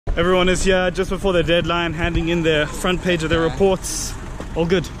Everyone is here just before the deadline, handing in their front page of their reports. All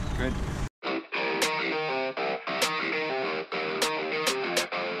good. Good.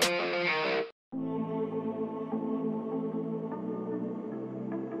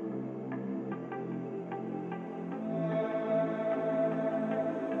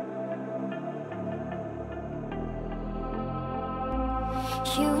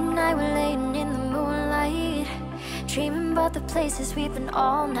 You and I were laying in the moonlight, dreaming about the places we've been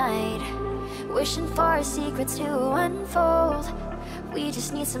all night, wishing for our secrets to unfold. We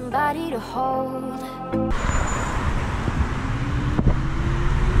just need somebody to hold.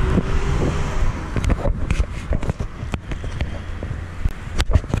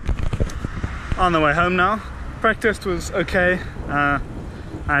 On the way home now. Practice was okay. I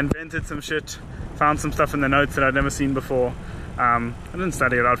invented some shit, found some stuff in the notes that I'd never seen before. I didn't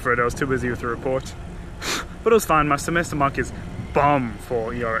study a lot for it, I was too busy with the report. But it was fine. My semester mark is bomb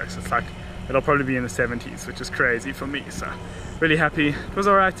for ERS. It's like, it'll probably be in the 70s, which is crazy for me, so really happy. It was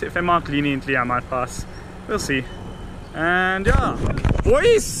alright. If I mark leniently, I might pass. We'll see. And yeah,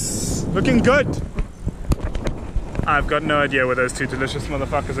 boys, looking good. I've got no idea where those two delicious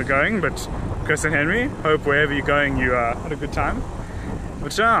motherfuckers are going, but Chris and Henry, hope wherever you're going you had a good time.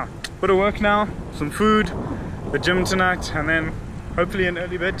 But yeah, bit of work now, some food, the gym tonight, and then hopefully an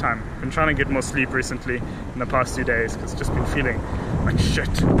early bedtime. Been trying to get more sleep recently in the past 2 days because I've just been feeling like shit.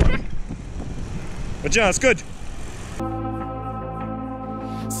 But yeah, it's good.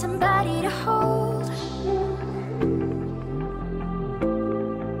 Somebody to hold.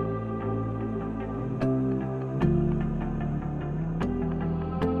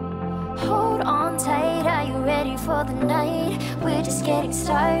 Hold on tight, are you ready for the night? We're just getting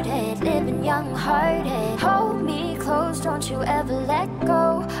started, living young-hearted. Hold me close, don't you ever let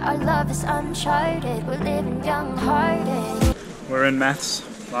go. Our love is uncharted, we're living young-hearted. We're in maths,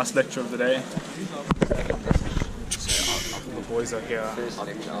 last lecture of the day. The boys are here.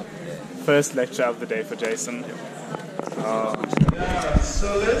 First lecture of the day for Jason.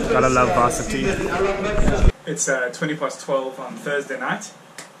 Gotta love varsity. It's 12:20 on Thursday night.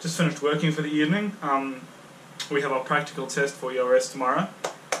 Just finished working for the evening. We have our practical test for ERS tomorrow.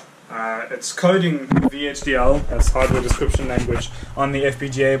 It's coding VHDL as hardware description language on the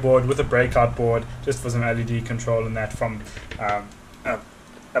FPGA board with a breakout board, just for some LED control and that from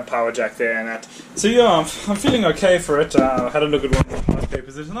a power jack there and that. So yeah, I'm feeling okay for it. I had a look at one of the past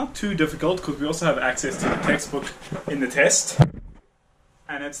papers. It's not too difficult because we also have access to the textbook in the test.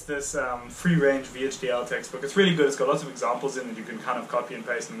 And it's this free-range VHDL textbook. It's really good. It's got lots of examples in that you can kind of copy and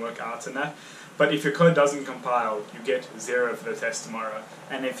paste and work out and that. But if your code doesn't compile, you get 0 for the test tomorrow.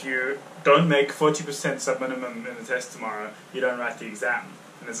 And if you don't make 40% sub-minimum in the test tomorrow, you don't write the exam.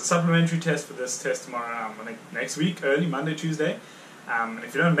 And there's a supplementary test for this test tomorrow, I think next week, early, Monday, Tuesday. And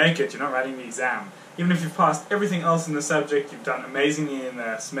if you don't make it, you're not writing the exam. Even if you've passed everything else in the subject, you've done amazingly in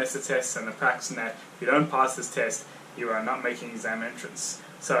the semester tests and the practice and that, if you don't pass this test, you are not making exam entrance.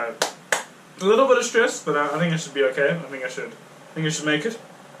 So, a little bit of stress, but I think I should be okay. I think I should make it.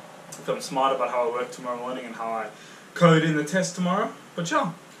 If I'm smart about how I work tomorrow morning and how I code in the test tomorrow. But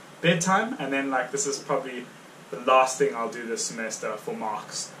yeah, bedtime, and then like this is probably the last thing I'll do this semester for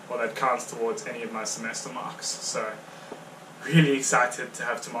marks, or that counts towards any of my semester marks. So, really excited to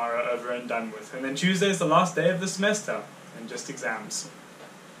have tomorrow over and done with. And then Tuesday is the last day of the semester, and just exams.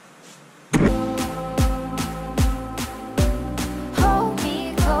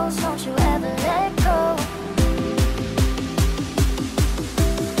 Don't you ever let go.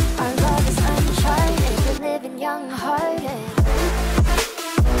 Our love is uncharted, we're living young-hearted.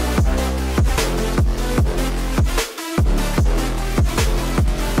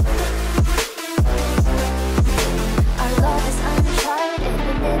 Our love is uncharted,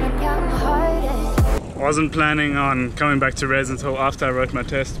 we're living young-hearted. I wasn't planning on coming back to res until after I wrote my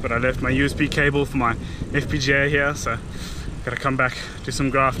test, but I left my USB cable for my FPGA here, so gotta come back, do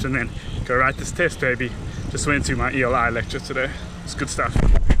some graft, and then go write this test, baby. Just went to my ELI lecture today. It's good stuff.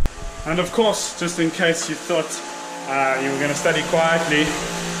 And of course, just in case you thought you were gonna study quietly,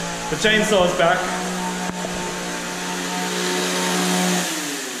 the chainsaw's back.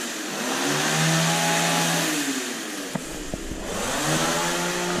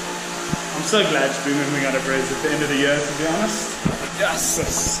 I'm so glad to be moving out of res at the end of the year, to be honest.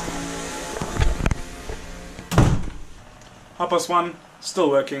 Yes! 1:30, still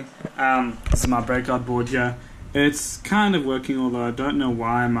working. This is my breakout board here. It's kind of working, although I don't know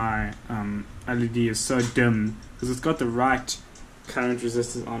why my LED is so dim, because it's got the right current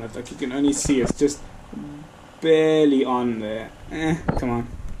resistors on it. Like you can only see it's just barely on there. Come on.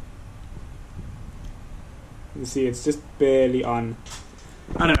 You see it's just barely on.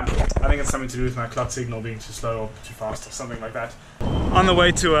 I don't know. I think it's something to do with my clock signal being too slow or too fast or something like that. On the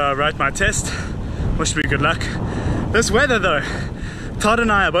way to write my test. Wish me good luck. This weather though. Todd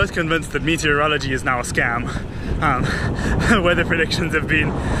and I are both convinced that meteorology is now a scam. Weather predictions have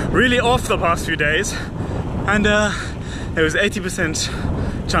been really off the past few days. And there was 80%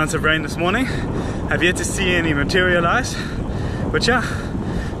 chance of rain this morning. I've yet to see any materialize. But yeah,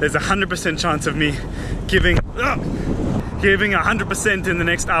 there's a 100% chance of me giving 100% in the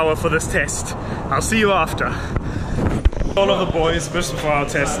next hour for this test. I'll see you after. All of the boys just before our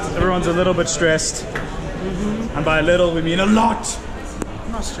test. Everyone's a little bit stressed. And by a little we mean a lot.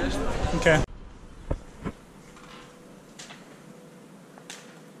 I'm not stressed. Okay.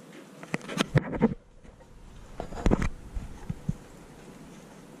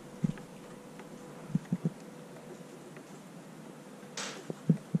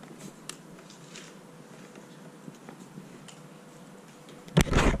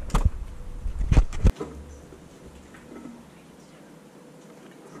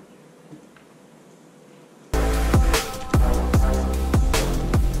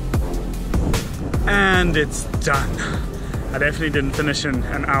 And it's done. I definitely didn't finish in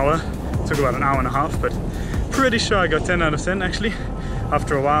an hour. It took about an hour and a half, but pretty sure I got 10 out of 10 actually.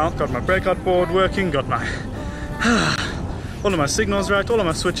 After a while, got my breakout board working, got my all of my signals right, all of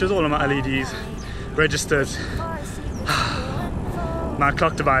my switches, all of my LEDs registered. My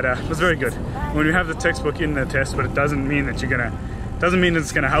clock divider was very good. When you have the textbook in the test, but it doesn't mean that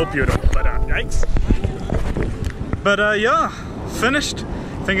it's gonna help you at all. But yikes. But yeah, finished.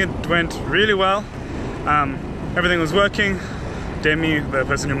 I think it went really well. Everything was working. Demi, the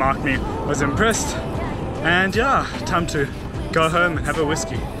person who marked me, was impressed. And yeah, time to go home and have a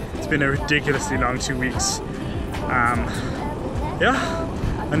whiskey. It's been a ridiculously long 2 weeks. Yeah,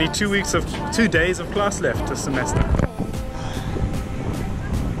 only 2 days of class left this semester.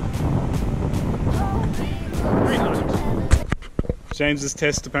 James's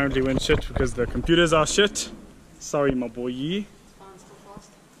test apparently went shit because the computers are shit. Sorry, my boy.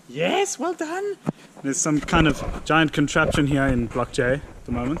 Yes, well done. There's some kind of giant contraption here in Block J at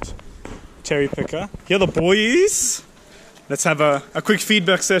the moment. Cherry picker. Here are the boys. Let's have a quick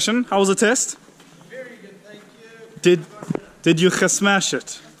feedback session. How was the test? Very good, thank you. Did you smash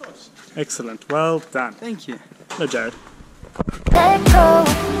it? Of course. Excellent. Well done. Thank you. Hello, Jared. Let go.